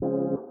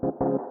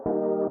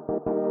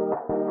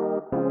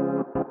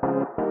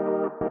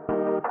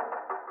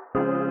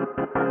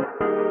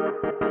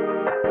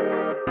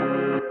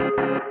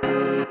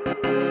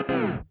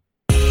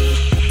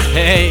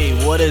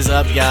Hey, what is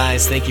up,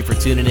 guys? Thank you for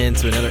tuning in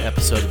to another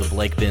episode of the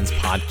Blake Benz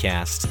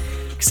Podcast.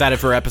 Excited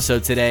for our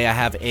episode today. I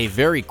have a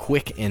very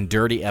quick and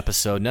dirty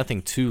episode,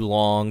 nothing too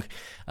long,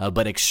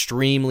 but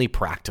extremely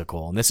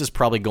practical. And this is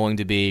probably going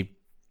to be,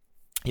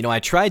 I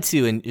try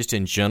to, and just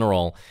in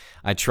general,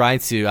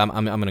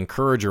 I'm an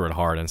encourager at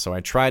heart, and so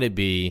I try to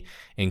be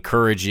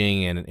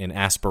encouraging and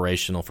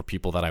aspirational for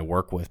people that I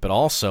work with. But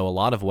also, a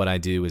lot of what I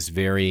do is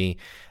very,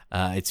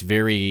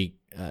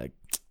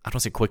 I don't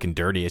say quick and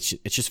dirty. It's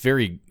just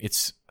very,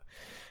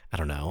 I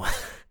don't know.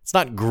 It's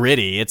not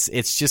gritty. It's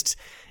just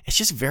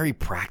very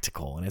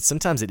practical. And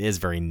sometimes it is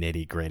very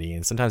nitty gritty,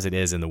 and sometimes it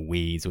is in the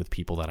weeds with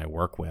people that I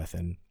work with.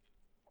 And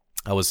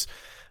I can't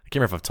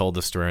remember if I've told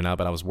this story or not,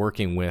 but I was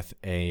working with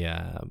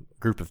a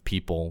group of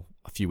people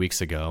a few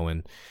weeks ago,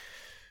 and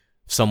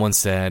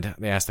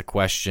they asked the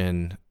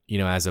question,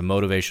 as a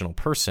motivational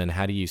person,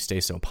 how do you stay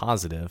so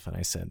positive? And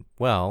I said,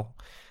 well,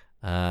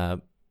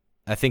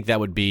 I think that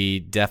would be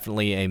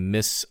definitely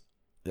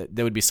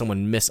there would be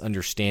someone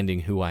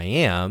misunderstanding who I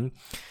am,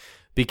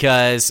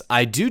 because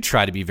I do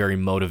try to be very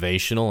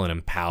motivational and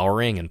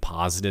empowering and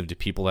positive to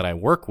people that I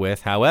work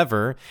with.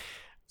 However,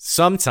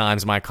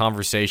 sometimes my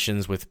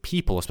conversations with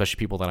people, especially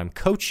people that I'm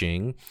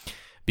coaching,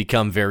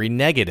 become very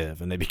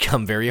negative, and they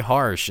become very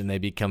harsh, and they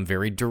become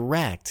very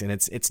direct. And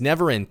it's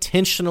never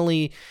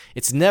intentionally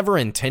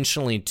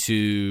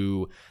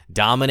to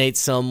dominate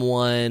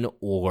someone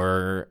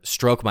or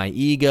stroke my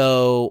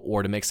ego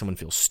or to make someone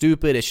feel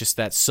stupid. It's just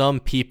that some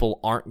people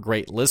aren't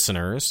great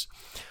listeners,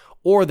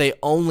 or they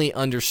only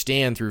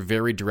understand through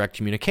very direct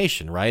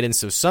communication, right? And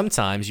so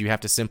sometimes you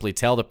have to simply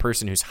tell the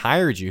person who's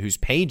hired you, who's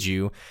paid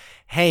you,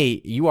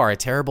 hey, you are a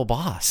terrible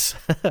boss.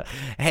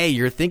 Hey,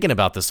 you're thinking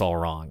about this all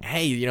wrong.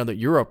 Hey, that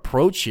your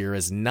approach here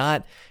is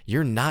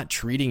you're not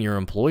treating your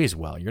employees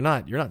well. You're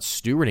not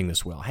stewarding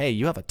this well. Hey,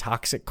 you have a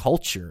toxic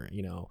culture,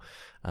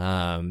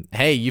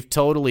 hey, you've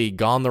totally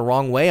gone the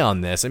wrong way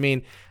on this. I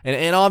mean,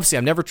 and obviously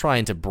I'm never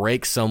trying to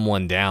break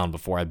someone down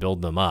before I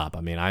build them up.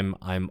 I mean,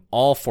 I'm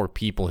all for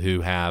people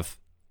who have,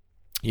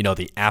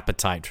 the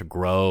appetite to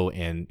grow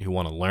and who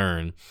want to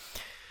learn.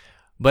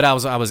 But I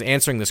was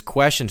answering this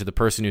question to the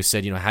person who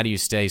said, how do you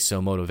stay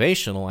so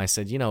motivational? I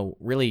said,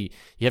 really,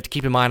 you have to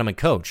keep in mind I'm a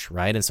coach,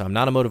 right? And so I'm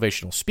not a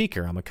motivational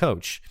speaker, I'm a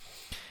coach.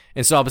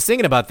 And so I was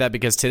thinking about that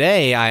because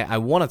today I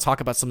want to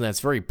talk about something that's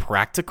very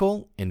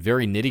practical and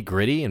very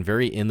nitty-gritty and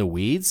very in the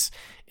weeds.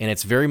 And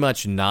it's very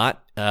much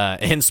not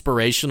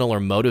inspirational or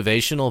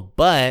motivational,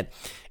 but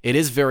it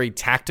is very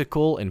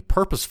tactical and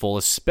purposeful,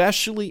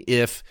 especially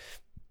if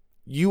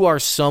you are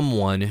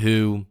someone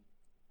who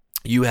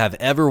you have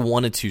ever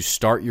wanted to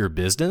start your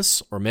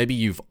business, or maybe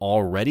you've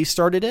already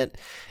started it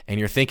and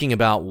you're thinking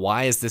about,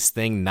 why is this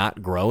thing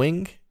not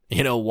growing?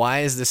 Why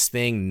is this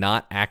thing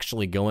not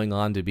actually going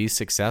on to be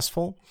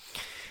successful?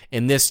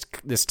 And this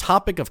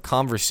topic of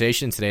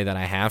conversation today that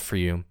I have for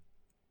you,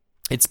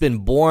 it's been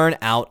born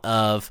out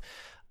of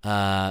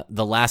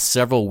the last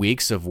several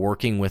weeks of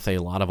working with a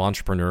lot of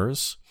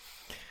entrepreneurs.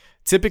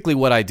 Typically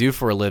what I do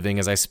for a living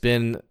is I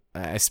spend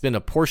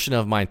a portion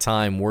of my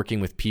time working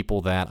with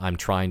people that I'm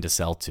trying to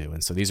sell to.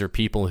 And so these are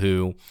people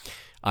who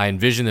I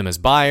envision them as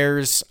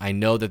buyers. I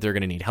know that they're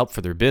going to need help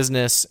for their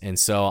business. And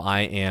so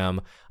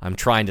I'm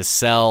trying to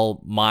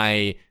sell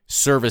my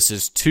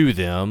services to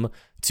them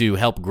to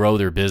help grow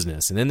their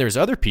business. And then there's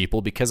other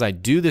people, because I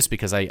do this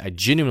because I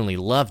genuinely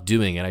love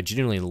doing it. I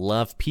genuinely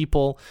love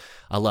people.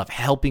 I love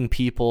helping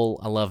people.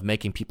 I love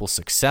making people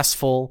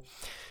successful.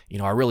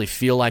 I really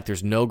feel like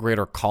there's no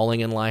greater calling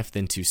in life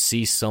than to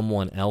see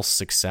someone else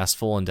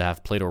successful and to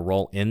have played a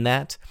role in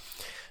that.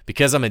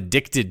 Because I'm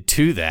addicted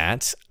to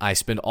that, I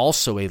spend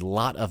also a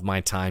lot of my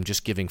time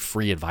just giving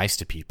free advice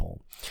to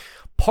people.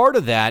 Part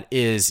of that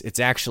is it's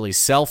actually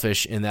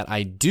selfish in that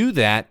I do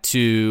that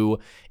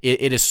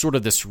it is sort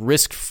of this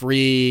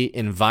risk-free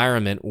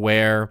environment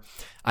where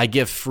I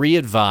give free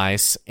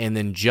advice, and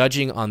then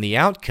judging on the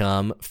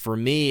outcome, for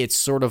me, it's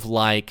sort of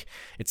like,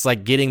 it's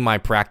like getting my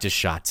practice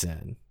shots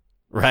in.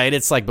 Right?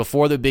 It's like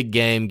before the big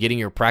game, getting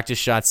your practice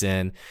shots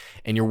in,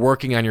 and you're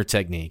working on your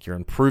technique. You're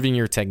improving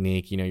your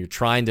technique. You're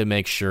trying to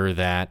make sure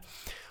that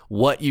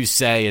what you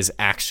say is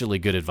actually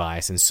good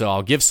advice. And so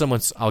I'll give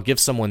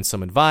someone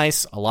some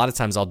advice. A lot of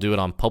times I'll do it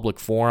on public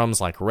forums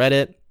like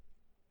Reddit.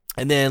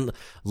 And then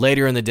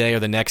later in the day or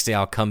the next day,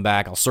 I'll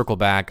circle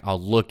back,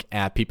 I'll look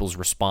at people's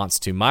response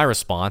to my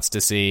response to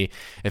see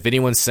if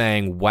anyone's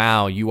saying,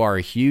 wow, you are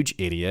a huge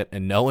idiot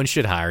and no one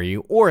should hire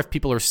you, or if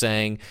people are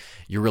saying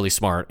you're really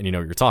smart and you know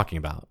what you're talking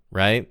about,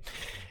 right?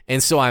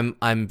 And so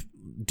I'm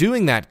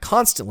doing that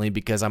constantly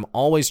because I'm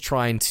always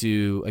trying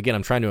to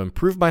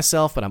improve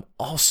myself, but I'm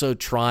also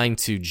trying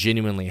to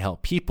genuinely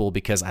help people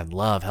because I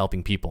love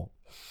helping people.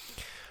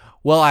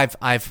 Well,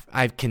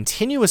 I've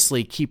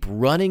continuously keep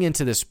running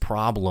into this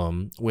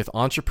problem with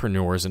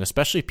entrepreneurs, and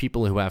especially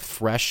people who have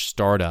fresh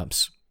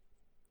startups.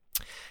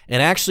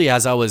 And actually,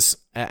 as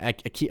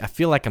I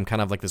feel like I'm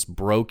kind of like this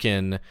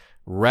broken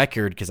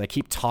record because I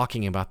keep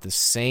talking about the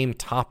same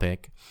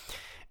topic.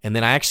 And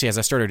then as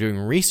I started doing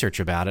research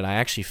about it, I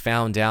actually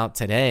found out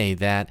today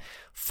that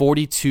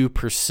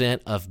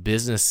 42% of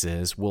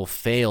businesses will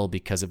fail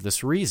because of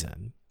this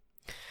reason.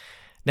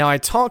 Now, I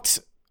talked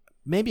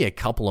maybe a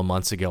couple of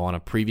months ago on a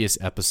previous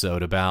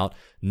episode about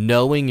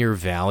knowing your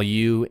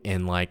value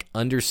and like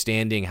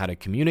understanding how to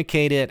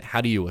communicate it.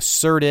 How do you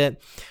assert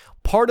it?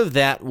 Part of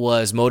that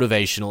was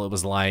motivational. It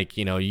was like,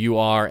 you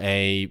are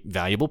a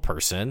valuable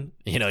person.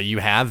 You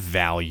have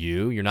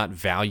value. You're not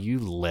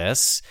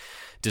valueless.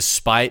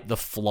 Despite the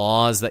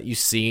flaws that you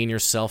see in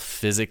yourself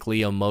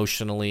physically,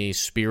 emotionally,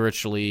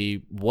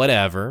 spiritually,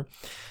 whatever,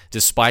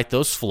 despite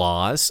those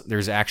flaws,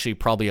 there's actually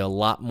probably a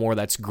lot more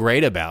that's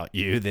great about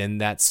you than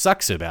that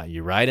sucks about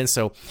you, right? And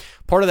so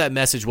part of that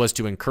message was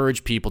to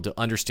encourage people to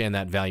understand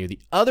that value.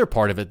 The other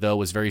part of it, though,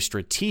 was very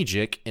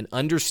strategic in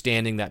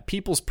understanding that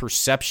people's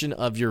perception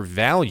of your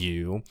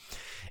value,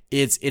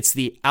 it's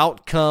the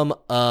outcome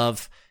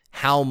of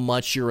how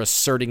much you're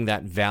asserting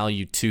that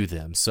value to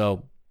them.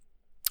 So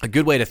a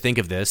good way to think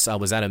of this, I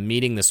was at a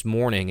meeting this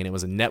morning, and it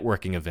was a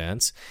networking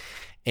event,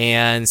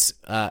 and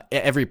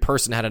every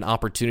person had an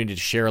opportunity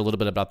to share a little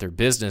bit about their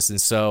business.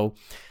 And so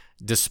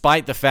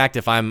despite the fact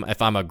if I'm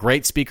a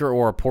great speaker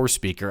or a poor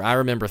speaker, I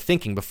remember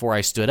thinking before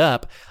I stood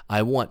up,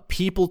 I want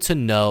people to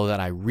know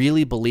that I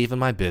really believe in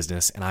my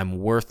business and I'm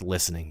worth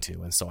listening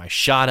to. And so I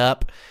shot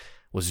up,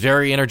 was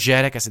very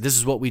energetic. I said, this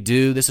is what we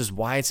do. This is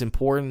why it's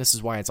important. This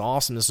is why it's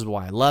awesome. This is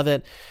why I love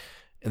it.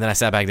 And then I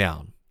sat back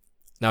down.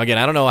 Now, again,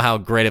 I don't know how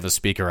great of a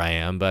speaker I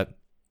am, but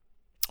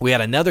we had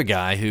another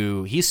guy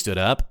who he stood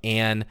up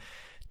and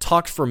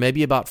talked for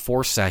maybe about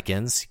 4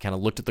 seconds. He kind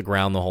of looked at the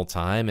ground the whole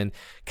time and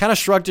kind of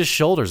shrugged his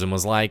shoulders and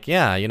was like,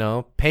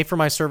 yeah, pay for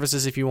my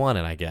services if you want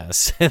it, I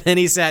guess. And then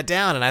he sat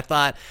down, and I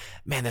thought,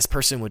 man, this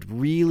person would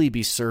really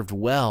be served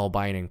well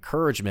by an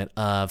encouragement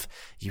of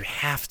you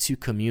have to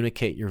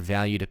communicate your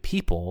value to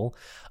people.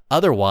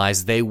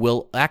 Otherwise, they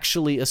will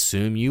actually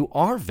assume you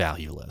are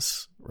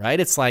valueless.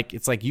 Right? It's like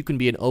you can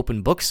be an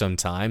open book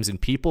sometimes,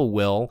 and people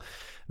will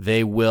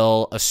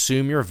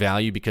assume your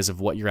value because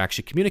of what you're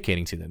actually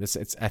communicating to them.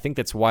 I think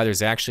that's why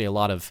there's actually a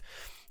lot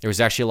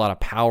of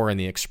power in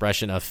the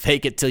expression of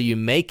fake it till you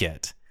make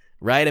it.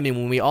 Right? I mean,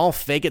 when we all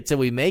fake it till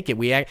we make it,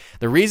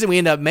 the reason we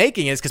end up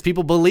making it is because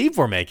people believe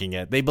we're making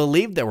it. They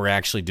believe that we're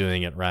actually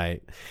doing it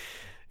right.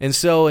 And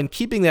so, in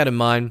keeping that in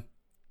mind,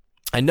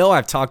 I know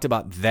I've talked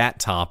about that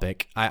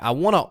topic. I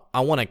want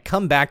to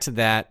come back to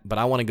that, but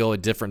I want to go a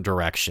different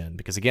direction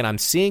because, again, I'm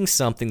seeing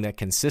something that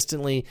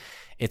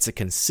it's a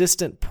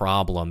consistent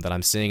problem that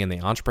I'm seeing in the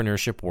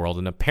entrepreneurship world.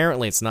 And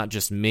apparently it's not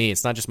just me.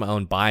 It's not just my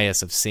own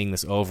bias of seeing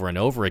this over and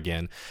over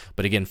again.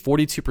 But again,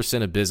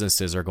 42% of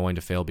businesses are going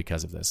to fail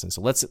because of this. And so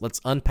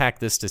let's unpack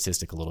this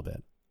statistic a little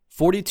bit.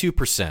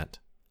 42%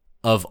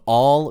 of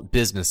all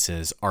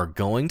businesses are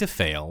going to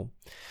fail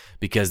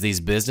because these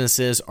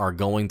businesses are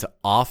going to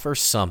offer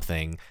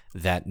something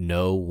that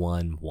no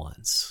one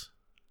wants.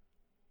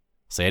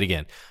 Say it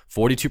again.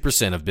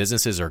 42% of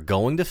businesses are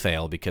going to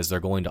fail because they're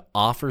going to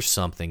offer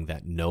something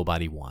that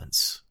nobody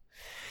wants.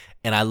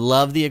 And I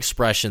love the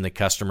expression, the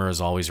customer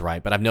is always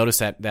right. But I've noticed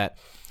that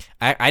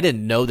I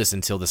didn't know this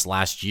until this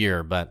last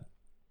year, but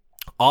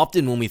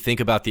often when we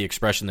think about the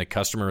expression, the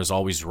customer is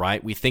always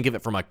right, we think of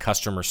it from a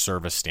customer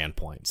service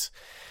standpoint.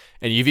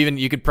 And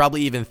you could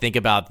probably even think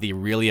about the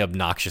really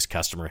obnoxious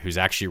customer who's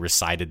actually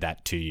recited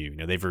that to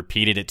you. They've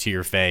repeated it to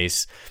your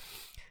face,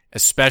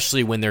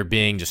 especially when they're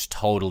being just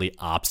totally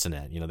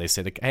obstinate. They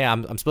say, hey,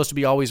 I'm supposed to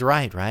be always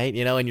right?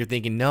 And you're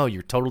thinking, no,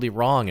 you're totally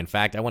wrong. In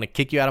fact, I want to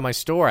kick you out of my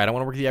store. I don't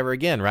want to work with you ever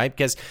again, right?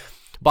 Because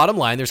bottom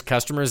line, there's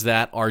customers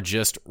that are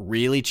just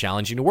really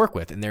challenging to work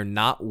with, and they're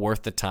not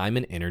worth the time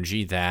and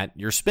energy that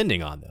you're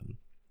spending on them.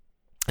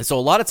 And so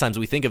a lot of times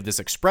we think of this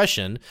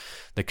expression,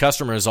 the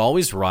customer is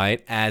always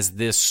right, as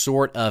this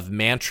sort of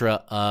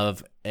mantra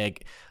of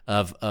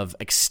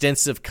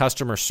extensive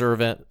customer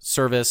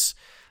service,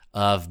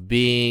 of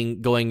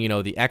going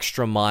the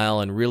extra mile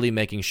and really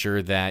making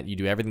sure that you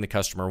do everything the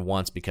customer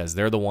wants because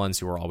they're the ones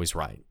who are always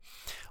right.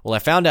 Well, I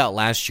found out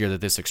last year that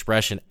this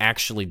expression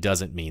actually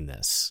doesn't mean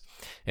this.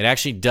 It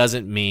actually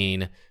doesn't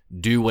mean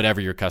do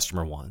whatever your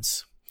customer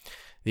wants.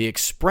 The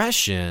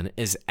expression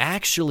is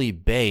actually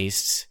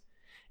based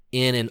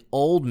in an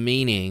old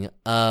meaning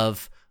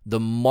of the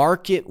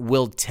market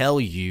will tell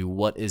you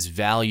what is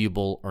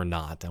valuable or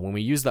not. And when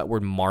we use that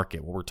word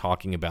market, what we're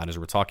talking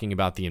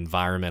about the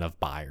environment of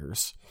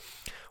buyers.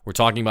 We're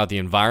talking about the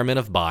environment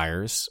of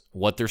buyers,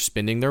 what they're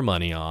spending their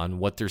money on,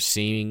 what they're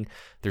seeing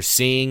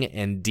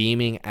and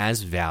deeming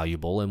as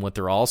valuable, and what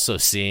they're also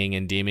seeing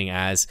and deeming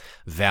as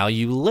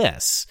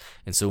valueless.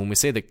 And so when we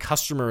say the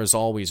customer is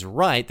always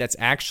right, that's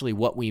actually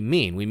what we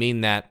mean. We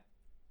mean that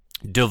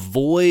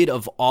devoid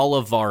of all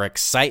of our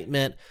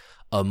excitement,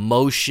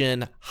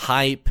 emotion,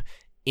 hype,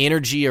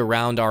 energy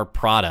around our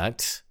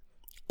product,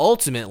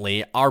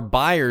 ultimately, our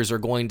buyers are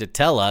going to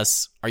tell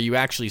us, are you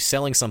actually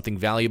selling something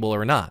valuable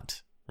or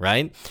not,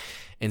 right?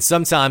 And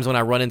sometimes when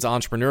I run into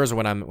entrepreneurs or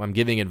when I'm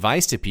giving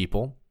advice to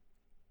people,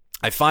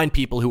 I find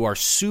people who are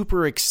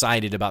super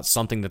excited about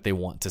something that they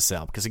want to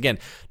sell. Because again,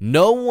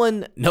 no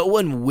one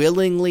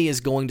willingly is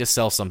going to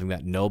sell something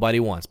that nobody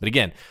wants. But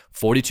again,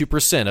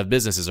 42% of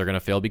businesses are going to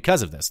fail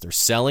because of this. They're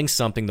selling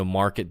something the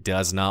market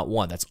does not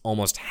want. That's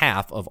almost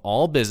half of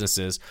all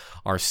businesses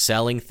are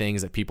selling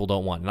things that people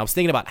don't want. And I was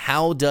thinking about,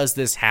 how does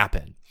this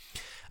happen?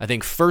 I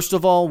think first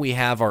of all, we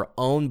have our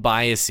own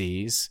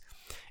biases,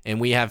 and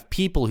we have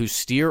people who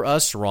steer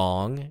us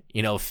wrong,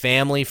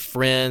 family,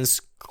 friends,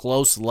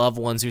 close loved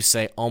ones who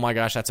say, oh my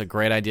gosh, that's a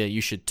great idea.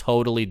 You should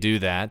totally do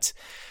that.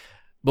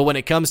 But when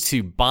it comes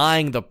to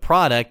buying the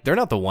product, they're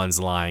not the ones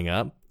lining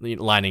up.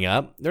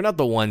 They're not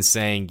the ones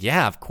saying,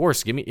 yeah, of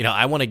course, give me,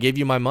 I want to give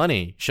you my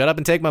money. Shut up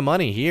and take my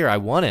money. Here, I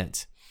want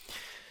it.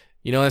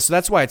 And so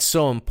that's why it's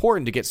so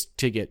important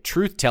to get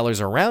truth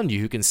tellers around you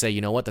who can say, you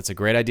know what, that's a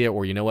great idea.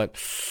 Or you know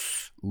what,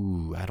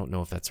 I don't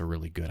know if that's a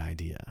really good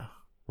idea,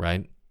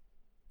 right?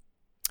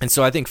 And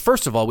so I think,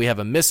 first of all, we have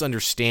a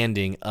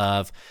misunderstanding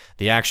of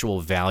the actual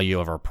value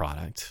of our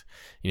product.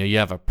 You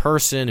have a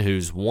person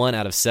who's 1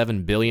 out of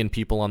 7 billion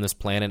people on this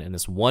planet, and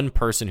this one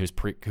person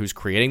who's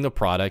creating the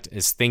product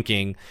is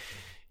thinking,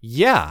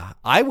 yeah,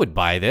 I would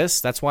buy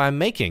this. That's why I'm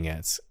making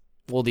it.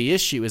 Well, the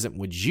issue isn't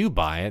would you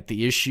buy it.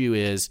 The issue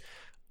is,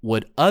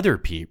 would other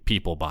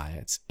people buy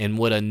it? And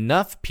would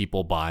enough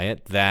people buy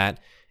it that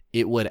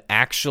it would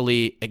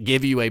actually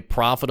give you a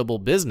profitable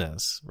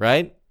business,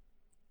 right?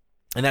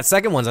 And that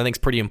second one, I think,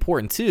 is pretty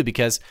important too,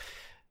 because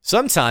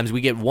sometimes we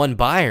get one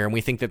buyer and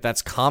we think that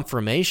that's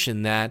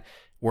confirmation that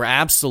we're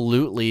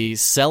absolutely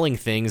selling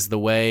things the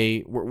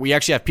way we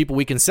actually have people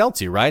we can sell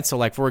to, right? So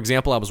like, for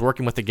example, I was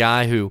working with a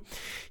guy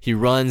he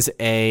runs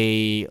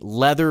a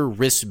leather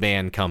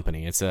wristband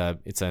company. It's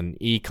an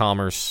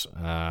e-commerce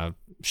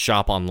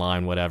shop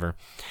online, whatever.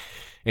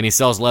 And he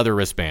sells leather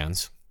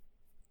wristbands.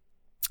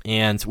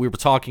 And we were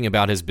talking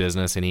about his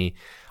business, and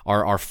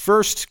our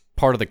first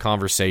part of the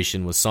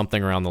conversation was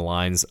something around the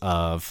lines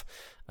of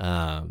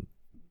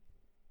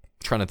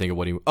trying to think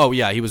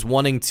of he was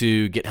wanting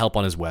to get help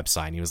on his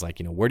website. And he was like,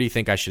 where do you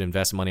think I should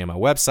invest money on my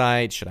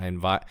website? Should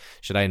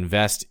I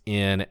invest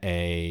in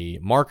a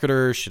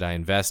marketer? Should I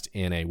invest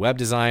in a web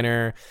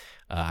designer?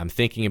 I'm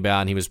thinking about,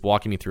 and he was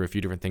walking me through a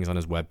few different things on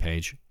his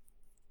webpage.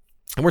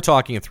 And we're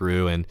talking it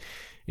through, and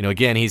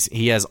again,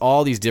 he has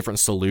all these different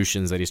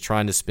solutions that he's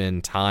trying to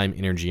spend time,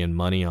 energy, and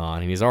money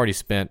on, and he's already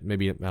spent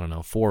maybe, I don't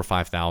know, $4,000 or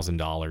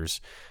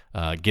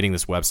 $5,000 getting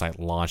this website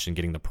launched and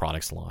getting the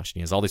products launched.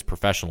 And he has all these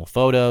professional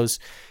photos,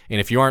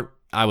 and if you aren't,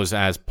 I was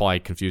as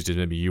probably confused as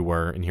maybe you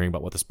were in hearing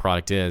about what this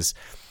product is.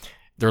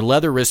 They're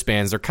leather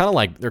wristbands. They're kind of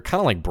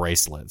like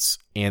bracelets,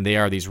 and they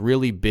are these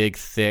really big,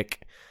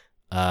 thick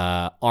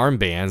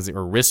armbands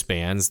or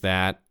wristbands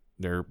that.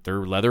 They're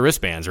leather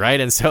wristbands, right?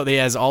 And so they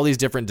has all these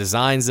different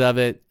designs of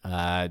it,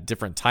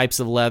 different types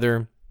of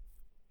leather,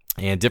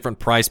 and different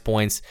price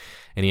points.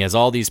 And he has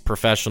all these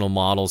professional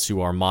models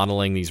who are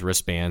modeling these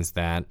wristbands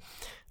that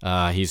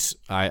I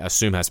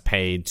assume has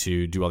paid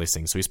to do all these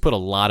things. So he's put a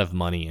lot of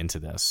money into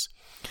this.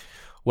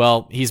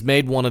 Well, he's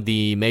made one of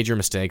the major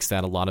mistakes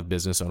that a lot of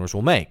business owners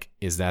will make,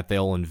 is that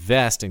they'll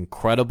invest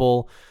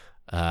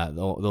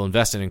they'll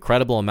invest an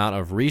incredible amount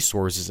of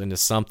resources into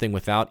something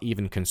without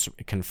even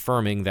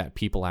confirming that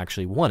people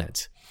actually want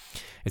it.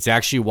 It's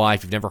actually why,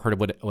 if you've never heard of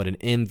what an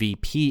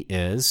MVP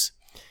is,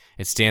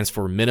 it stands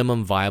for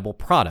minimum viable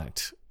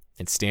product.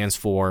 It stands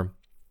for,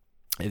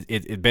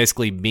 it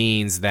basically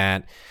means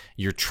that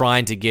you're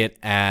trying to get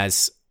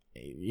as,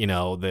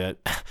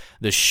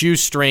 the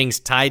shoestrings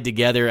tied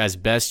together as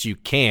best you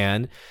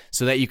can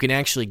so that you can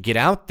actually get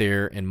out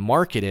there and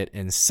market it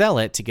and sell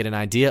it to get an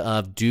idea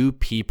of, do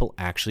people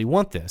actually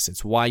want this?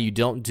 It's why you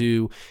don't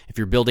if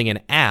you're building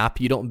an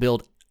app, you don't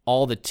build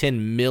all the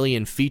 10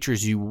 million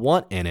features you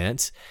want in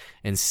it.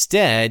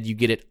 Instead, you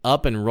get it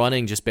up and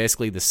running, just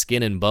basically the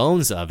skin and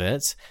bones of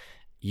it.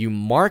 You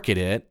market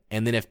it,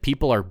 and then if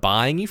people are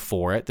buying you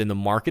for it, then the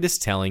market is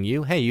telling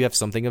you, hey, you have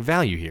something of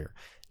value here.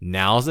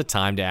 Now's the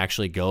time to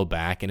actually go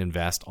back and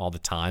invest all the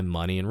time,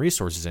 money, and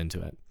resources into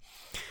it.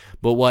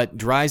 But what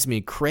drives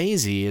me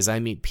crazy is I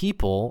meet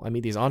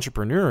these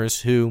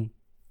entrepreneurs who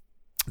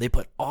they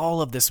put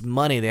all of this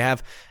money they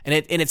have, and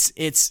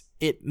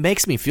it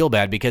makes me feel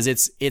bad because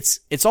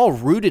it's all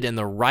rooted in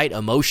the right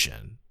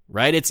emotion,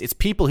 right? It's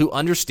people who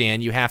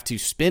understand you have to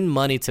spend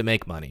money to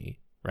make money,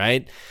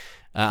 right?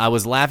 I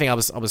was laughing. I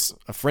was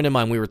a friend of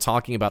mine. We were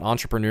talking about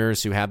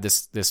entrepreneurs who have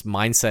this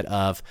mindset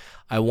of,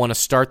 I want to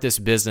start this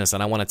business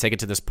and I want to take it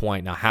to this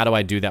point. Now, how do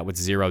I do that with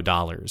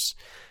 $0?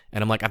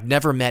 And I'm like, I've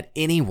never met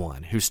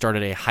anyone who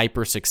started a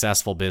hyper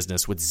successful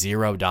business with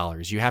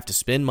 $0. You have to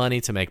spend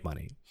money to make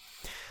money.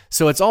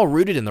 So it's all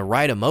rooted in the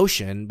right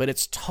emotion, but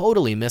it's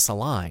totally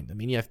misaligned. I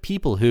mean, you have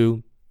people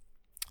who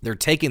they're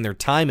taking their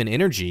time and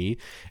energy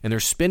and they're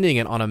spending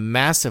it on a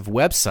massive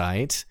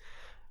website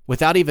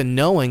without even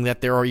knowing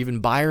that there are even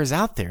buyers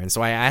out there. And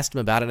so I asked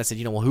him about it, and I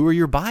said, well, who are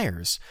your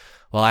buyers?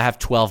 Well, I have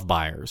 12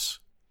 buyers.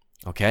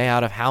 Okay,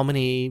 out of how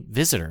many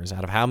visitors?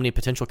 Out of how many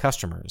potential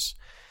customers?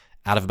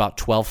 Out of about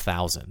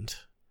 12,000.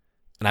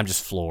 And I'm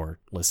just floored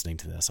listening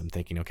to this. I'm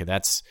thinking, okay,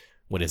 that's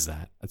What is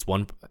that? That's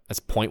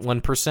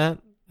 0.1%.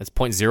 That's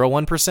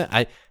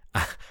 0.01%.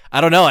 I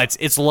don't know.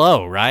 It's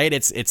low, right?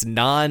 It's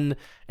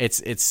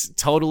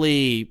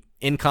totally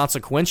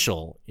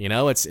inconsequential.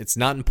 It's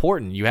not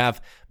important. You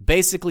have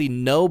basically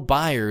no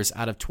buyers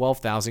out of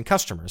 12,000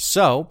 customers.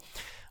 So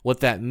what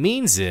that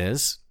means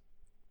is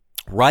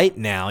right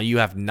now you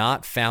have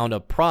not found a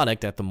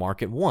product that the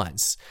market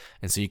wants.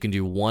 And so you can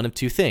do one of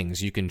two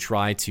things. You can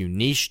try to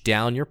niche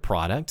down your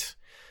product.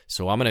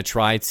 So I'm going to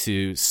try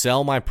to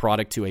sell my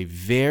product to a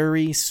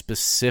very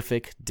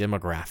specific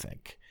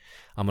demographic.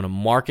 I'm going to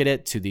market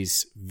it to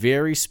these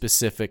very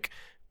specific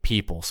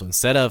people. So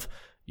instead of,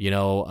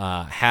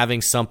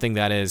 having something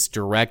that is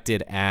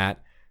directed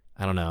at,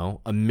 1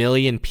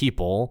 million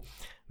people,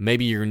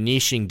 maybe you're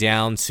niching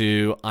down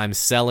to, I'm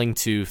selling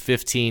to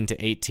 15 to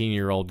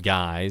 18-year-old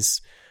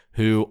guys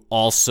who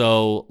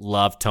also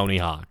love Tony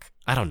Hawk.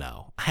 I don't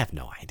know. I have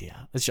no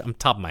idea. I'm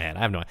top of my head. I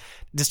have no idea.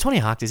 Does Tony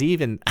Hawk, does he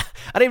even, I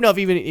don't even know if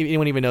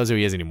anyone even knows who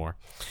he is anymore.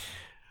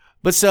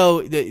 But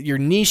so you're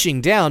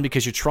niching down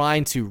because you're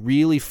trying to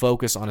really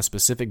focus on a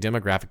specific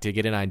demographic to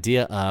get an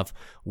idea of,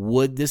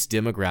 would this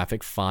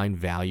demographic find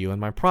value in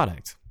my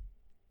product?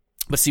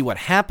 But see, what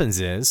happens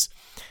is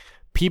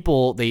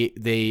people,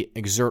 they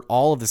exert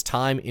all of this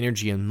time,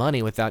 energy, and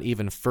money without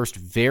even first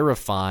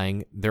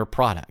verifying their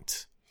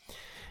product.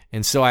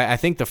 And so I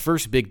think the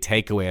first big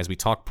takeaway as we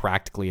talk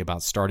practically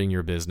about starting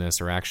your business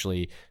or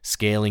actually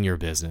scaling your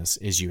business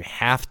is you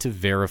have to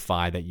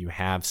verify that you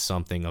have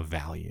something of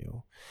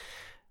value.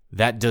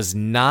 That does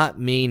not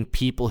mean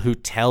people who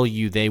tell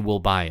you they will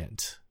buy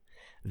it.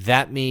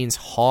 That means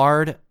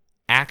hard,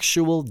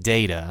 actual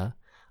data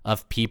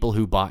of people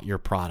who bought your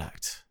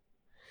product.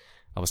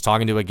 I was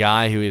talking to a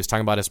guy who was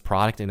talking about his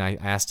product, and I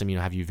asked him,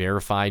 have you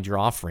verified your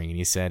offering? And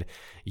he said,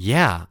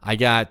 yeah, I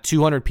got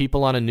 200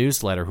 people on a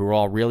newsletter who are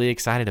all really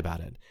excited about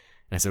it. And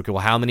I said, okay,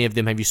 well, how many of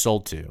them have you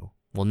sold to?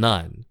 Well,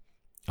 none.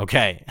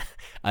 Okay,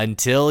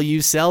 until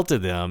you sell to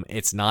them,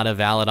 it's not a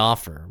valid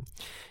offer.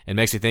 It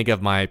makes me think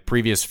of my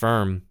previous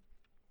firm.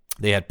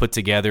 They had put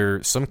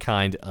together some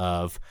kind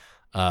of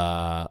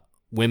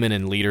women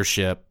in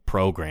leadership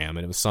program,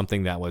 and it was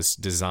something that was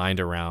designed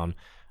around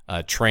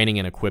training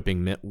and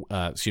equipping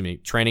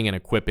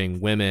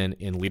women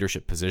in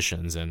leadership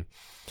positions. And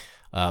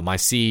my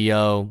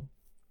CEO,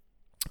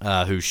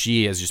 who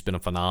she has just been a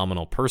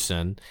phenomenal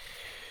person,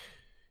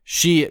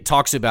 she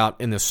talks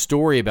about in the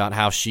story about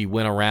how she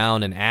went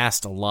around and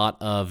asked a lot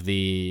of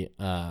the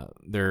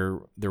their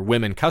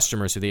women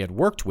customers who they had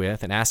worked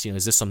with and asked,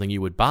 is this something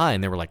you would buy?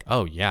 And they were like,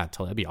 oh yeah,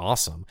 that'd be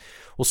awesome.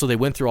 Well, so they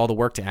went through all the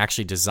work to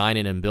actually design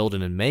it and build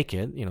it and make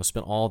it,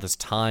 spent all this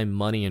time,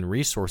 money, and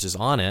resources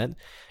on it.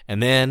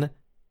 And then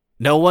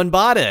no one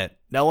bought it.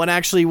 No one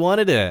actually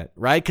wanted it,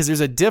 right? Because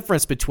there's a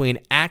difference between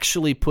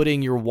actually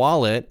putting your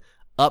wallet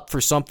up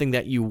for something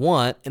that you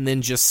want and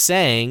then just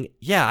saying,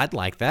 yeah, I'd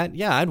like that.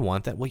 Yeah, I'd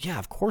want that. Well, yeah,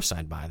 of course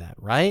I'd buy that,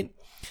 right?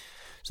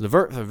 So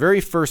the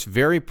very first,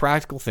 very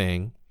practical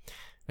thing,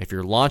 if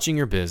you're launching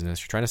your business,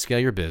 you're trying to scale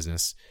your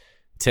business,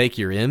 take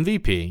your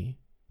MVP,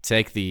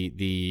 take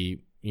the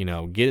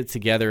get it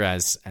together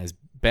as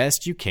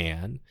best you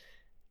can,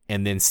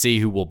 and then see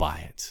who will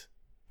buy it.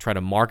 Try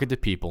to market to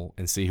people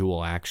and see who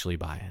will actually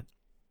buy it.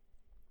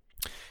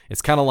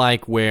 It's kind of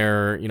like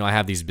where, I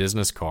have these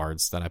business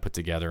cards that I put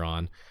together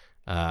on.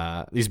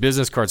 These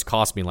business cards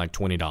cost me like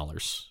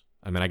 $20.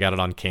 I got it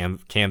on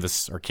Canva.com,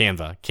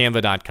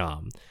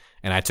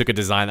 and I took a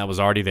design that was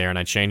already there, and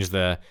I changed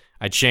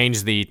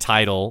the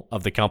title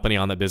of the company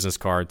on the business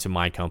card to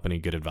my company,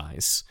 Good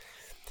Advice.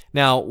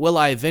 Now, will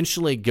I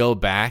eventually go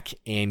back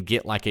and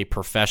get like a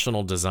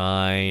professional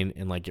design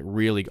and like get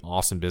really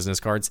awesome business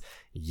cards?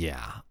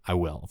 Yeah, I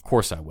will. Of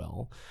course I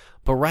will.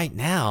 But right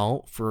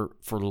now, for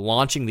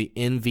launching the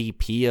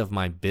MVP of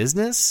my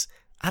business,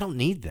 I don't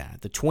need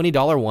that. The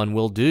 $20 one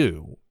will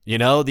do. The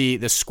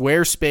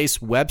Squarespace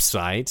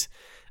website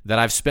that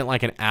I've spent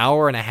like an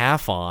hour and a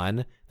half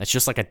on, that's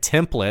just like a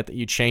template that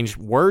you change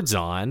words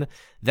on,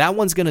 that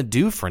one's going to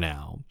do for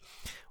now.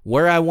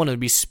 Where I want to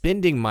be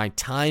spending my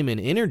time and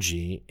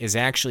energy is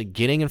actually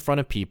getting in front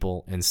of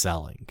people and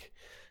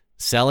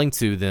selling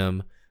to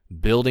them,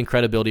 building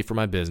credibility for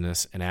my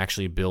business, and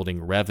actually building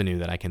revenue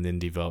that I can then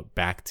devote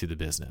back to the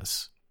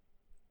business.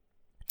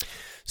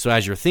 So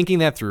as you're thinking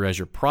that through, as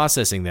you're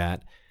processing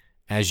that,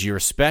 as you're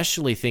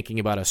especially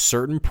thinking about a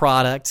certain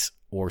product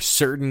or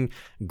certain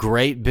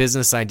great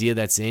business idea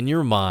that's in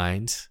your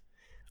mind,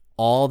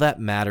 all that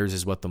matters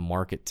is what the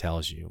market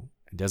tells you.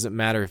 It doesn't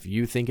matter if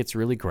you think it's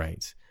really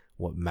great.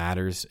 What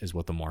matters is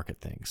what the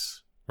market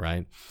thinks,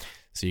 right?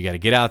 So you got to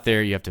get out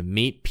there. You have to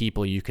meet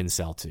people you can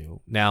sell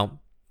to. Now,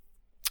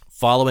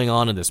 following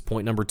on to this,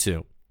 point number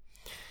 2,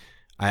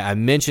 I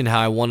mentioned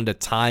how I wanted to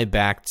tie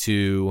back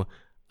to,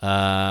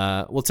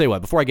 we'll tell you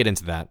what, before I get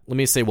into that, let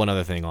me say one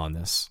other thing on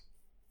this.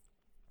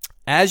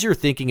 As you're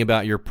thinking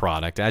about your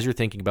product, as you're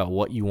thinking about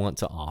what you want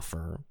to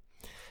offer,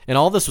 and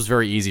all this was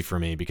very easy for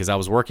me because I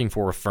was working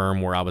for a firm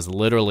where I was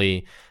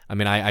literally,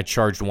 I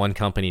charged one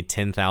company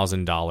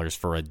 $10,000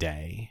 for a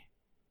day.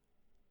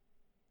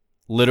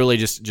 Literally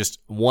just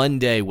one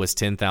day was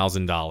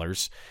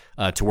 $10,000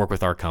 to work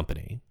with our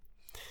company.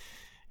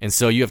 And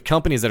so you have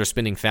companies that are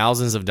spending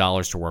thousands of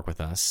dollars to work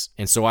with us.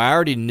 And so I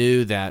already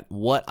knew that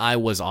what I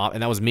was off,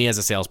 and that was me as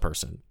a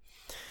salesperson.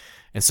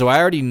 And so I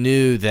already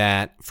knew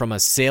that from a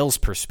sales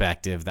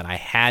perspective that I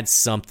had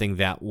something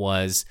that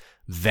was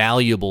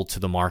valuable to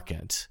the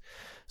market.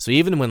 So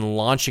even when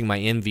launching my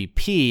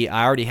MVP,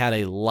 I already had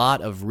a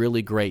lot of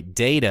really great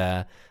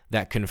data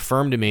that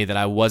confirmed to me that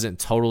I wasn't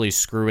totally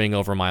screwing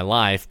over my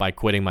life by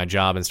quitting my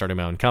job and starting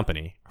my own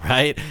company,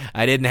 right?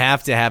 I didn't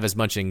have to have as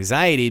much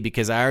anxiety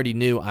because I already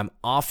knew I'm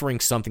offering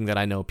something that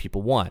I know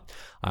people want.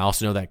 I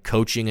also know that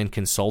coaching and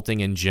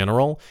consulting in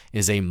general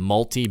is a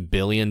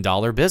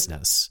multi-billion-dollar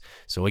business.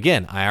 So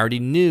again, I already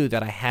knew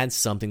that I had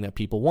something that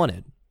people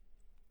wanted.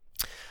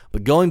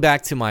 But going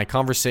back to my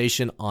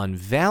conversation on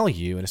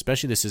value, and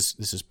especially this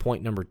is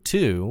point number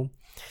 2,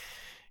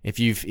 if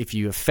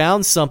you have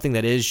found something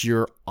that is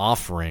your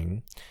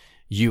offering,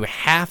 you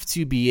have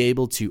to be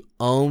able to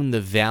own the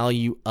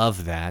value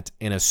of that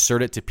and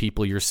assert it to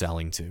people you're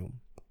selling to.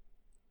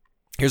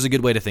 Here's a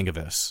good way to think of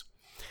this.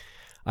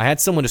 I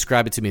had someone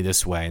describe it to me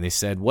this way, and they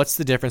said, what's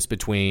the difference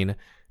between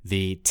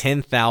the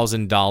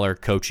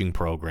 $10,000 coaching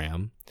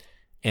program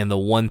and the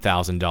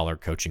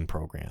 $1,000 coaching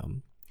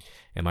program?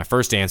 And my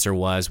first answer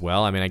was,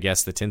 well, I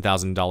guess the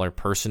 $10,000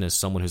 person is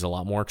someone who's a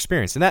lot more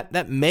experienced. And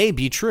that may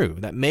be true.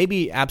 That may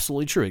be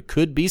absolutely true. It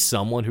could be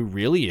someone who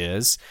really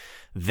is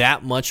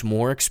that much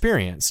more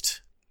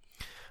experienced.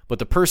 But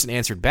the person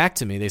answered back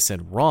to me, they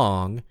said,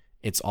 wrong.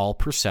 It's all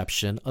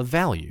perception of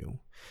value.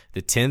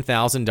 The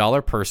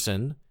 $10,000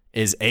 person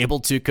is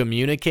able to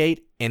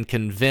communicate and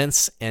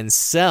convince and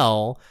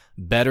sell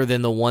better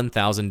than the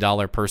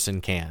 $1,000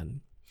 person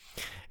can.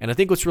 And I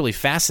think what's really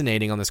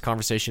fascinating on this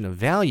conversation of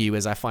value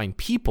is I find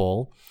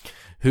people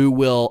who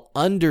will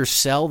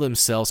undersell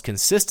themselves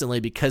consistently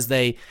because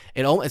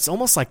it's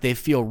almost like they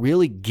feel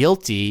really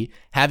guilty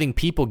having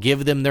people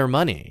give them their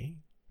money,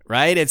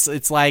 right?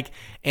 It's like,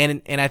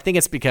 and I think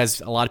it's because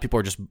a lot of people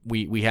are just,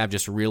 we have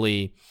just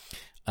really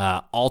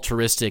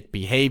altruistic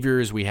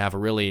behaviors. We have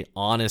really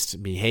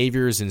honest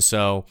behaviors. And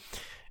so,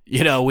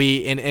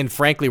 and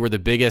frankly, we're the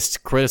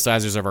biggest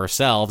criticizers of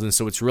ourselves. And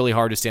so it's really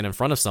hard to stand in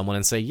front of someone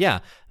and say, yeah,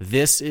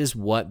 this is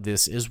what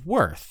this is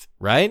worth,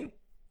 right?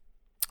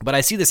 But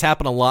I see this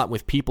happen a lot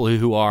with people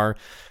who are,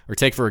 or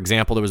take, for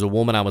example, there was a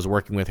woman I was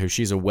working with who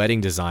she's a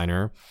wedding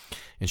designer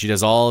and she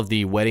does all of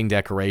the wedding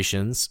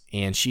decorations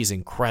and she's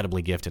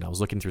incredibly gifted. I was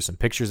looking through some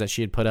pictures that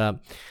she had put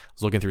up. I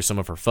was looking through some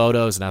of her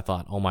photos and I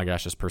thought, oh my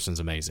gosh, this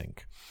person's amazing.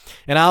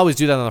 And I always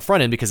do that on the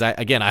front end because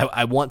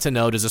I want to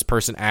know, does this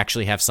person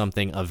actually have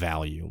something of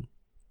value?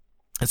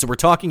 And so we're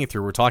talking it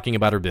through, we're talking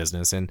about her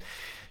business and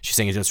she's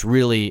saying,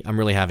 I'm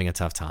really having a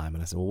tough time.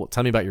 And I said, well,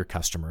 tell me about your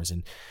customers.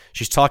 And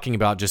she's talking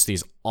about just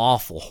these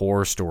awful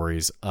horror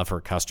stories of her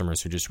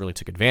customers who just really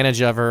took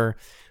advantage of her,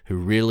 who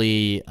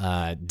really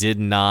did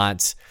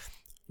not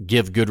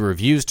give good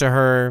reviews to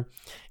her.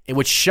 And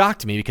which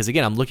shocked me because,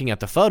 again, I'm looking at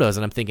the photos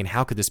and I'm thinking,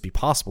 how could this be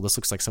possible? This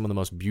looks like some of the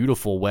most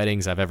beautiful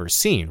weddings I've ever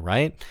seen,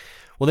 right?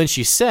 Well, then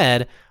she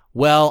said,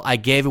 well, I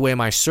gave away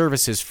my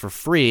services for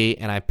free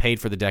and I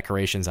paid for the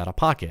decorations out of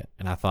pocket.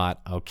 And I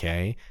thought,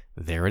 okay,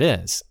 there it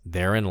is.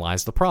 Therein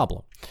lies the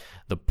problem.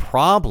 The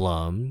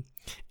problem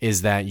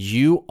is that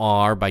you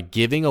are, by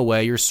giving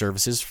away your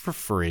services for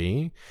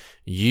free,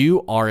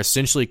 you are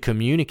essentially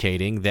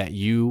communicating that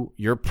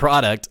your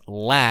product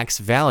lacks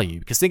value.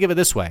 Because think of it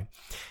this way.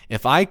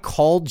 If I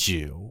called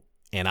you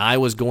and I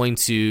was going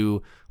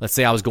to, let's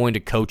say I was going to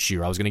coach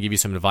you, or I was going to give you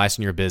some advice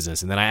in your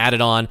business, and then I added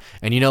on,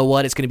 and you know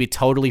what, it's going to be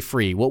totally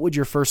free. What would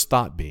your first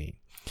thought be?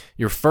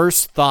 Your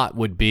first thought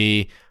would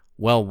be,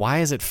 well, why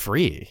is it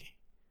free?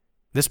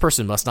 This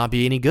person must not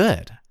be any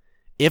good.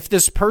 If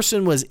this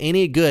person was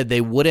any good,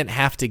 they wouldn't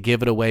have to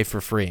give it away for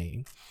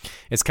free.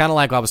 It's kind of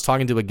like I was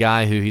talking to a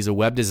guy he's a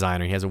web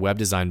designer. He has a web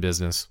design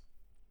business.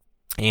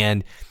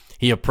 And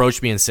he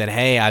approached me and said,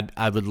 hey,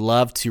 I would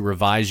love to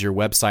revise your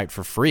website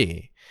for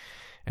free.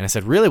 And I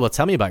said, really? Well,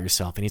 tell me about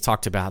yourself. And he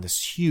talked about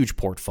this huge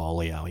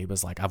portfolio. He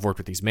was like, I've worked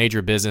with these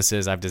major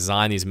businesses. I've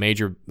designed these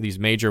major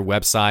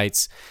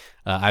websites.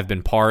 I've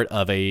been part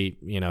of he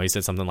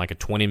said something like a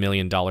 $20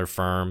 million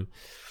firm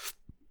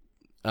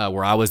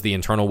where I was the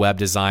internal web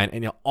design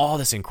and all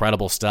this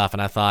incredible stuff.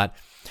 And I thought,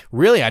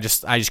 really, I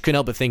just couldn't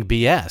help but think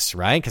BS,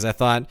 right? Because I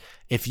thought,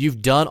 if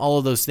you've done all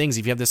of those things,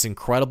 if you have this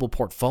incredible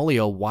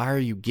portfolio, why are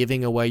you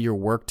giving away your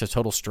work to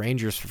total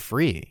strangers for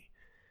free?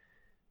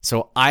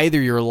 So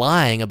either you're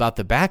lying about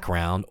the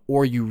background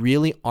or you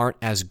really aren't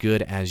as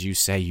good as you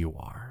say you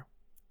are.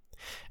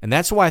 And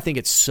that's why I think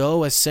it's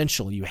so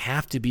essential. You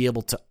have to be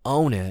able to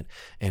own it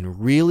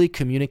and really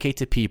communicate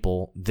to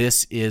people,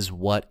 this is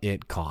what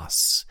it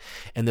costs.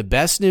 And the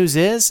best news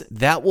is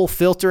that will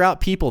filter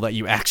out people that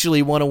you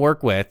actually want to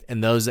work with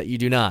and those that you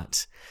do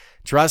not.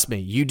 Trust me,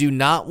 you do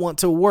not want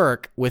to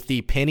work with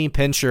the penny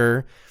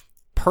pincher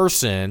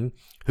person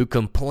who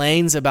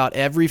complains about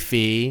every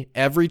fee,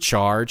 every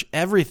charge,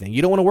 everything.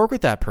 You don't want to work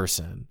with that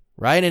person,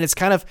 right? And it's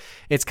kind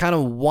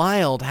of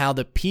wild how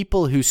the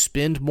people who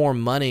spend more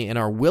money and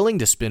are willing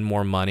to spend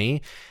more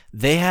money,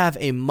 they have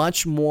a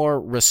much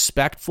more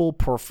respectful,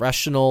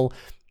 professional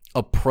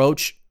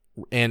approach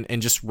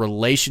and just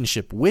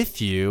relationship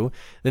with you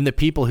than the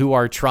people who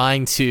are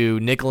trying to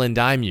nickel and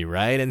dime you,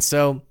 right? And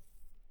so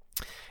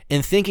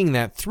in thinking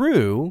that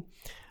through,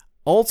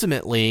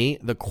 ultimately,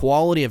 the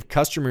quality of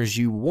customers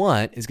you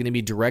want is going to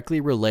be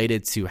directly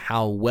related to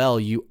how well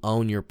you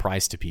own your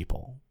price to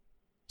people.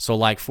 So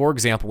like, for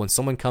example, when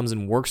someone comes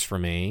and works for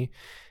me,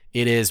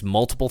 it is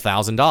multiple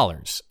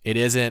 $1,000s. It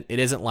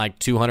isn't like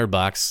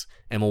 $200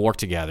 and we'll work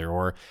together.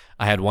 Or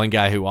I had one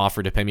guy who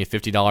offered to pay me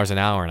 $50 an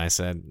hour and I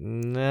said,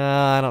 no,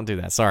 I don't do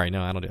that. Sorry,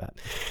 no, I don't do that.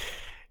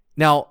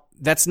 Now,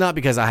 that's not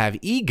because I have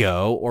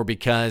ego or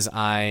because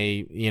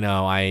I'm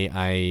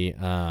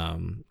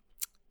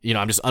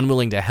just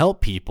unwilling to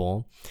help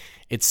people.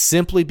 It's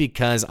simply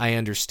because I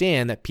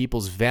understand that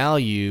people's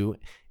value,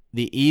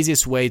 the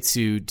easiest way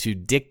to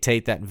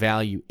dictate that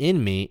value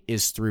in me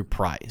is through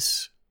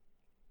price.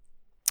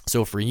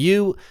 So for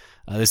you,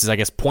 this is, I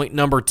guess, point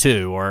number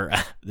 2, or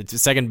the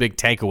second big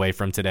takeaway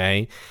from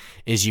today,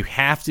 is you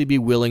have to be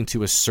willing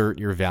to assert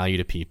your value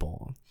to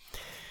people.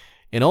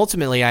 And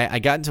ultimately, I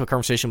got into a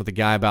conversation with a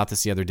guy about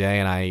this the other day,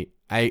 and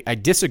I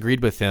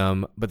disagreed with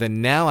him, but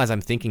then now as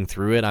I'm thinking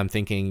through it, I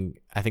think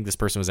this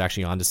person was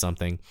actually onto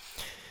something.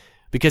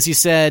 Because he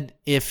said,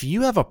 if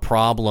you have a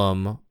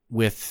problem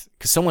with,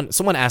 because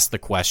someone asked the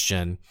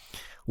question,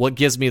 what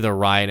gives me the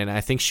right, and I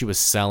think she was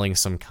selling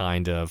some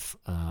kind of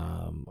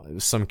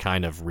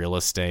real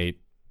estate,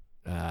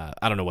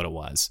 I don't know what it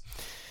was,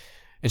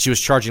 and she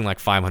was charging like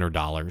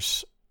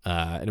 $500,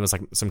 and it was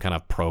like some kind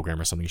of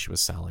program or something she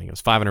was selling. It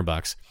was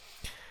 $500,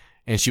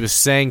 and she was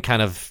saying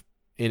kind of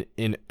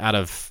in out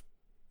of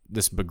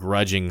this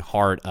begrudging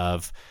heart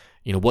of,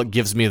 what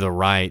gives me the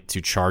right to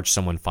charge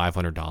someone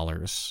 $500?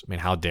 I mean,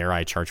 how dare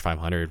I charge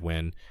 $500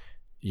 when,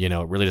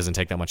 it really doesn't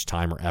take that much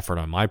time or effort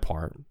on my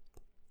part?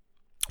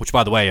 Which,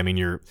 by the way, I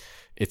mean,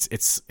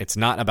 it's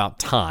not about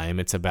time.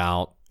 It's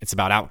about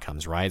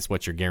outcomes, right? It's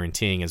what you're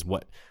guaranteeing is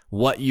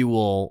what you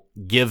will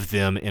give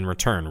them in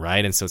return,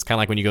 right? And so it's kind of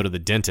like when you go to the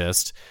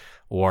dentist,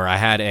 or I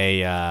had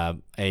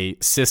a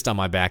cyst on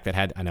my back that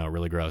had, I know,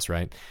 really gross,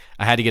 right?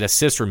 I had to get a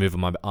cyst removed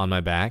on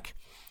my back.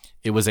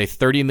 It was a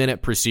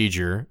 30-minute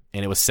procedure,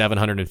 and it was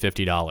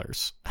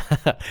 $750.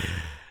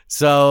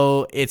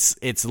 So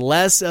it's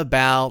less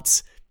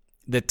about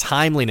the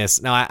timeliness.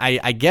 Now,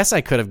 I guess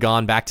I could have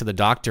gone back to the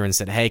doctor and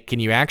said, hey, can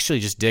you actually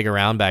just dig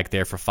around back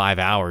there for 5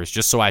 hours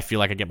just so I feel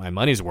like I get my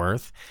money's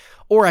worth?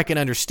 Or I can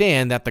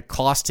understand that the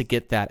cost to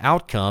get that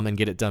outcome and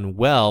get it done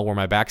well, where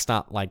my back's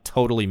not like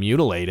totally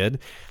mutilated,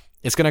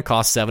 it's going to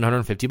cost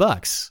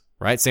 $750,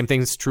 right? Same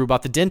thing's true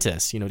about the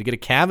dentist. To get a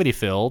cavity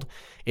filled,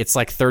 it's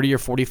like 30 or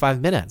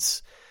 45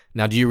 minutes.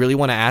 Now, do you really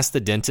want to ask the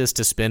dentist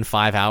to spend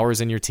 5 hours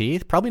in your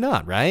teeth? Probably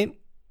not, right?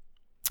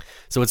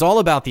 So it's all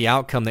about the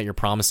outcome that you're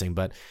promising.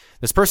 But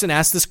this person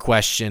asked this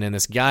question, and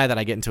this guy that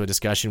I get into a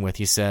discussion with,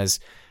 he says,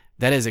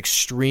 that is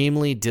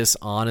extremely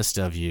dishonest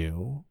of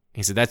you.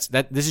 He said,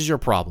 this is your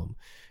problem.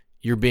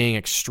 You're being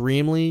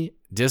extremely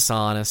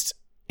dishonest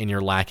and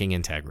you're lacking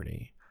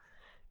integrity.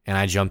 And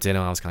I jumped in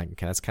and I was kind of,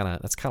 okay, that's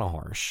kind of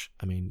harsh.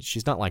 I mean,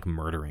 she's not like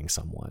murdering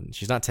someone.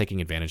 She's not taking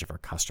advantage of her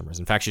customers.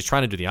 In fact, she's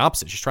trying to do the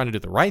opposite. She's trying to do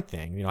the right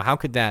thing. How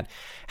could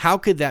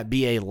that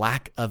be a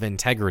lack of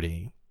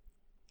integrity?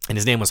 And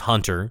his name was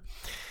Hunter.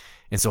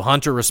 And so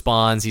Hunter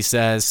responds, he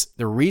says,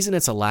 the reason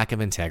it's a lack of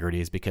integrity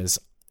is because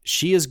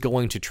she is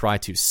going to try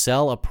to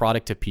sell a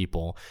product to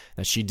people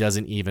that she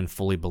doesn't even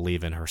fully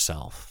believe in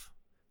herself.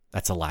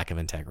 That's a lack of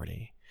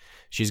integrity.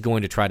 She's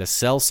going to try to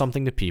sell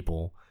something to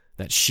people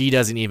that she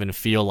doesn't even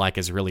feel like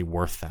is really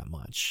worth that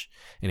much.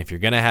 And if you're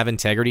going to have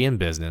integrity in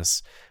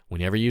business,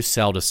 whenever you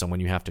sell to someone,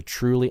 you have to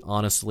truly,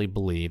 honestly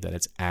believe that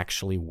it's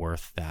actually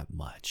worth that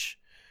much.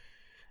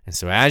 And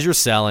so as you're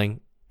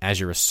selling, as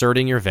you're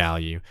asserting your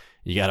value,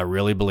 you got to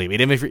really believe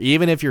it.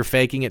 Even if you're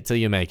faking it till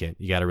you make it,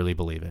 you got to really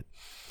believe it.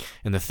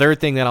 And the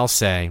third thing that I'll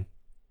say,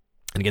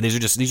 and again, these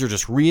are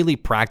just really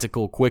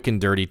practical, quick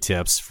and dirty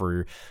tips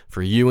for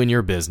you and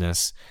your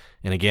business.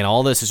 And again,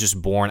 all this is just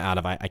born out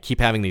of, I keep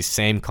having these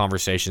same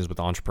conversations with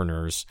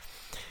entrepreneurs.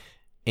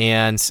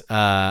 And so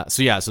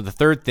the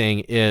third thing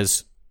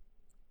is,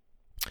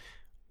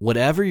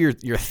 whatever you're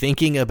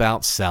thinking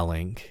about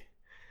selling,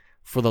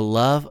 for the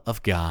love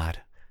of God,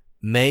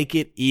 make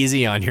it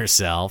easy on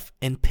yourself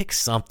and pick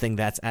something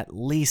that's at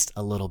least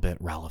a little bit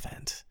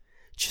relevant.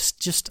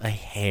 Just a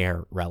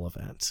hair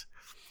relevant.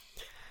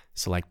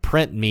 So like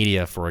print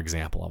media, for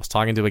example. I was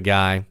talking to a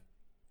guy.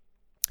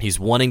 He's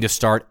wanting to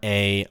start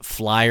a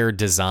flyer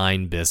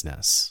design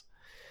business.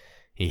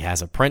 He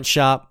has a print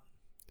shop,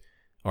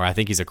 or I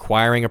think he's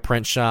acquiring a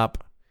print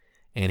shop,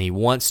 and he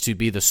wants to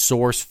be the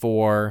source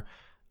for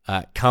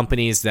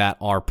companies that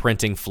are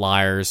printing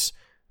flyers,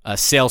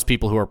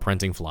 salespeople who are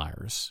printing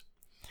flyers.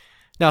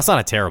 Now, it's not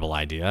a terrible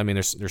idea. I mean,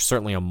 there's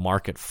certainly a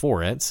market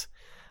for it,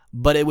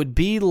 but it would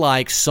be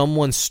like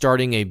someone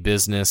starting a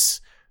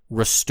business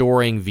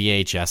restoring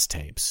VHS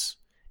tapes.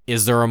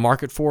 Is there a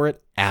market for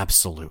it?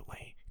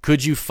 Absolutely.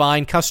 Could you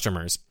find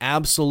customers?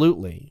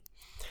 Absolutely.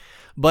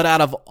 But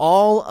out of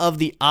all of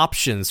the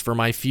options for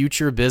my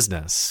future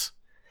business,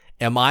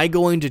 am I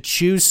going to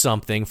choose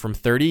something from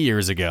 30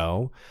 years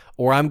ago,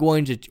 or am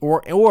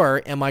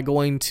I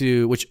going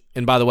to, which,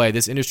 and by the way,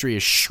 this industry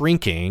is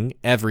shrinking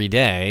every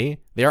day.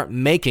 They aren't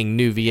making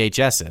new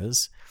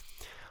VHSs.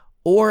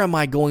 Or am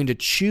I going to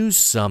choose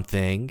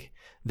something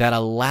that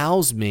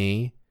allows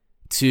me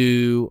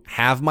to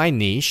have my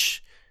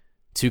niche,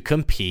 to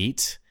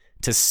compete,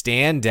 to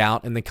stand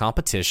out in the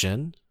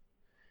competition?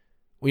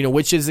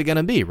 Which is it going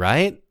to be,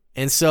 right?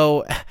 And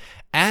so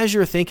as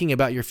you're thinking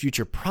about your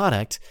future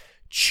product,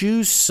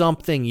 choose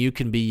something you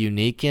can be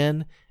unique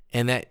in,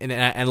 and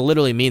I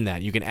literally mean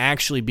that. You can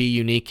actually be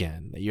unique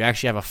in, that you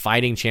actually have a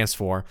fighting chance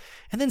for,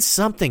 and then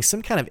some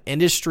kind of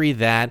industry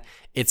that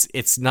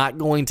it's not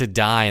going to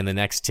die in the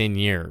next 10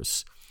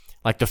 years.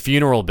 Like the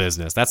funeral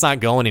business, that's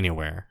not going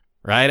anywhere,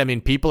 right? I mean,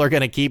 people are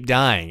going to keep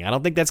dying. I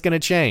don't think that's going to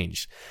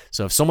change.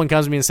 So if someone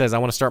comes to me and says, I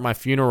want to start my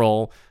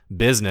funeral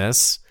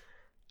business,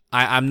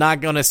 I'm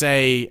not going to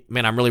say,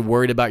 man, I'm really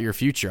worried about your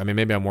future. I mean,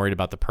 maybe I'm worried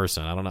about the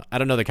person. I don't know. I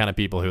don't know the kind of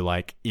people who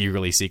like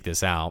eagerly seek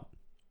this out.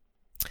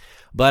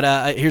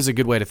 But here's a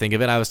good way to think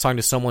of it. I was talking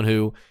to someone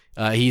who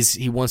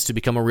he wants to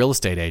become a real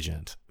estate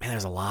agent. Man,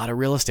 there's a lot of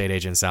real estate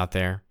agents out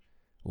there.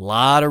 A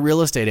lot of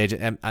real estate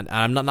agents. And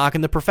I'm not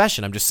knocking the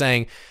profession. I'm just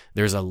saying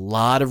there's a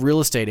lot of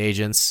real estate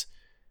agents,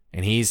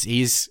 and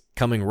he's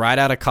coming right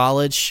out of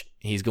college.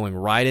 He's going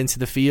right into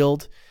the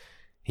field.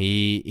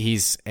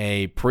 He's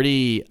a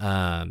pretty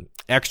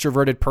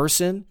extroverted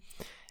person,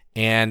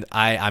 and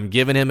I'm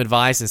giving him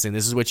advice and saying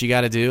this is what you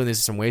got to do, and this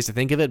is some ways to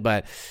think of it.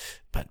 But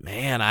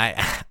man,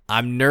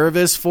 I'm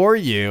nervous for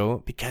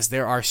you because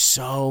there are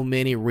so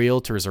many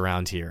realtors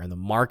around here, and the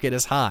market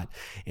is hot.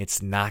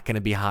 It's not going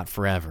to be hot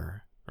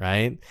forever,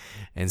 right?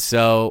 And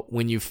so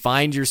when you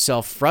find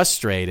yourself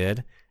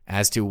frustrated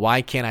as to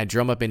why can't I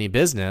drum up any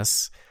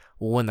business,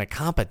 well, when the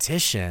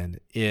competition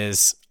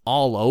is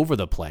all over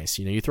the place,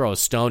 you throw a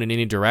stone in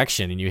any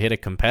direction and you hit a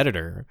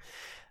competitor,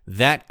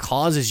 that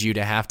causes you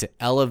to have to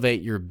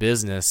elevate your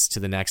business to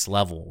the next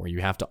level, where you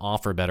have to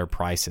offer better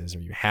prices, or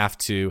you have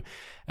to,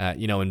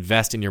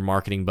 invest in your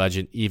marketing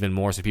budget even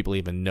more so people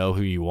even know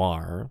who you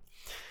are.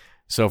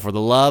 So for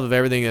the love of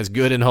everything that's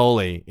good and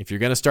holy, if you're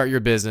going to start your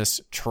business,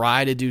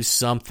 try to do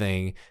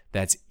something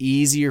that's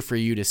easier for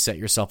you to set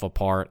yourself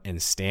apart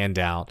and stand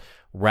out,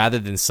 rather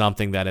than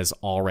something that is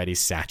already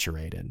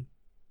saturated.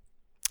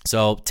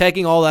 So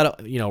taking all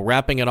that,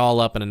 wrapping it all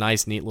up in a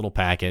nice, neat little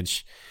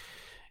package,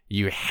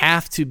 you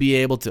have to be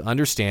able to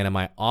understand, am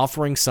I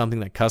offering something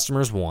that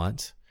customers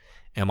want?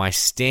 Am I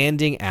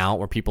standing out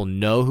where people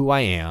know who I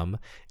am?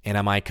 And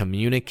am I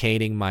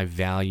communicating my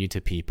value to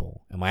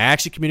people? Am I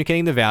actually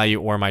communicating the value,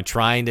 or am I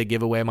trying to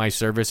give away my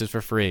services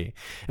for free?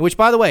 And which,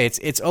 by the way,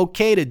 it's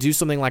okay to do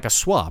something like a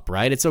swap,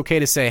 right? It's okay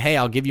to say, hey,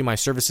 I'll give you my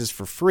services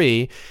for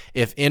free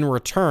if in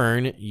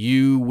return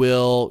you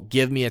will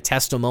give me a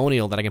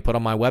testimonial that I can put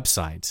on my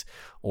website,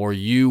 or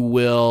you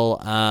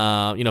will,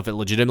 if it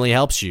legitimately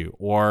helps you,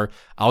 or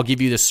I'll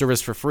give you the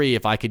service for free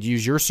if I could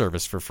use your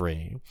service for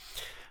free.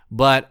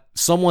 But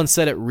someone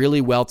said it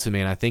really well to me,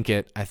 and I think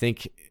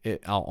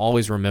I'll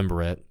always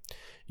remember it.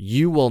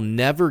 You will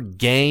never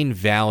gain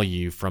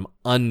value from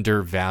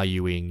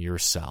undervaluing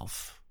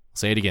yourself. I'll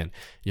say it again.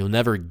 You'll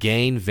never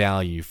gain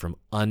value from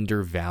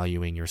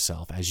undervaluing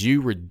yourself. As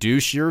you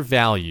reduce your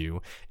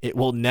value, it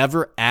will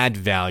never add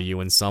value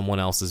in someone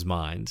else's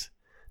mind.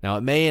 Now,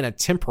 it may in a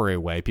temporary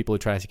way, people who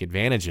try to take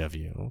advantage of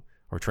you,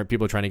 or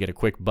people trying to get a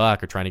quick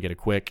buck or trying to get a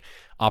quick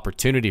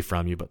opportunity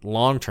from you, but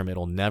long term,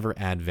 it'll never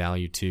add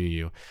value to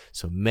you.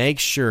 So make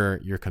sure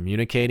you're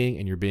communicating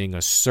and you're being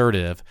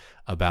assertive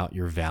about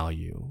your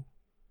value.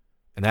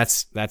 And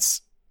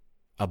that's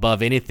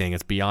above anything.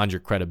 It's beyond your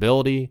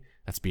credibility.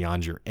 That's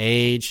beyond your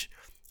age.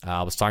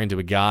 I was talking to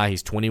a guy,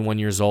 he's 21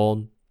 years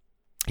old.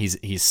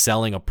 He's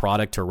selling a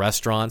product to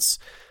restaurants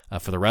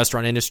for the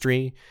restaurant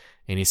industry.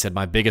 And he said,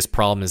 my biggest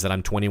problem is that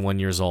I'm 21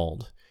 years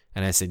old.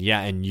 And I said,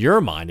 yeah, in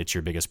your mind, it's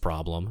your biggest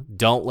problem.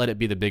 Don't let it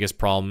be the biggest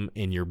problem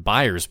in your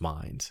buyer's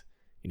mind.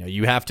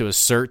 You have to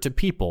assert to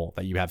people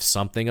that you have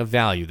something of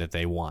value that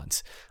they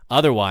want.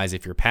 Otherwise,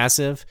 if you're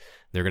passive,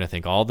 they're going to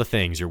think all the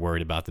things you're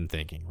worried about them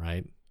thinking,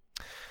 right?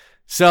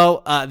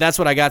 So that's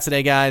what I got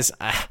today, guys.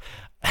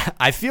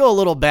 I feel a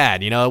little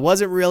bad. It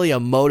wasn't really a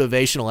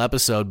motivational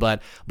episode,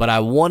 but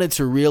I wanted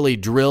to really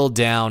drill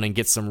down and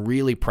get some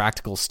really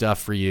practical stuff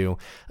for you,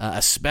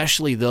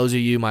 especially those of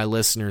you, my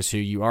listeners, who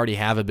you already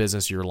have a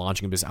business, you're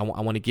launching a business. I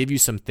want to give you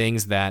some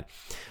things that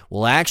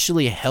will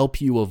actually help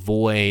you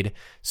avoid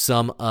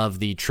some of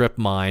the trip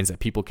mines that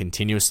people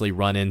continuously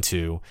run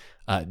into.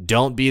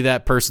 Don't be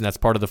that person that's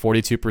part of the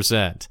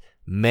 42%.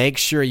 Make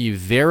sure you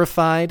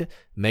verified,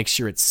 make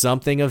sure it's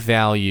something of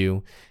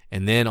value,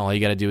 and then all you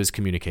got to do is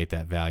communicate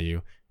that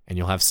value, and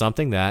you'll have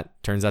something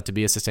that turns out to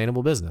be a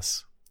sustainable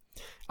business.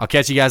 I'll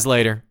catch you guys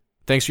later.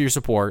 Thanks for your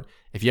support.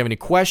 If you have any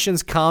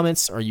questions,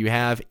 comments, or you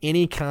have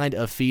any kind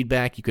of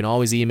feedback, you can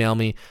always email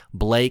me,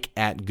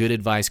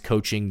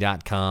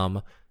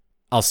 Blake@goodadvicecoaching.com.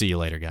 I'll see you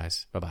later,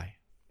 guys. Bye-bye.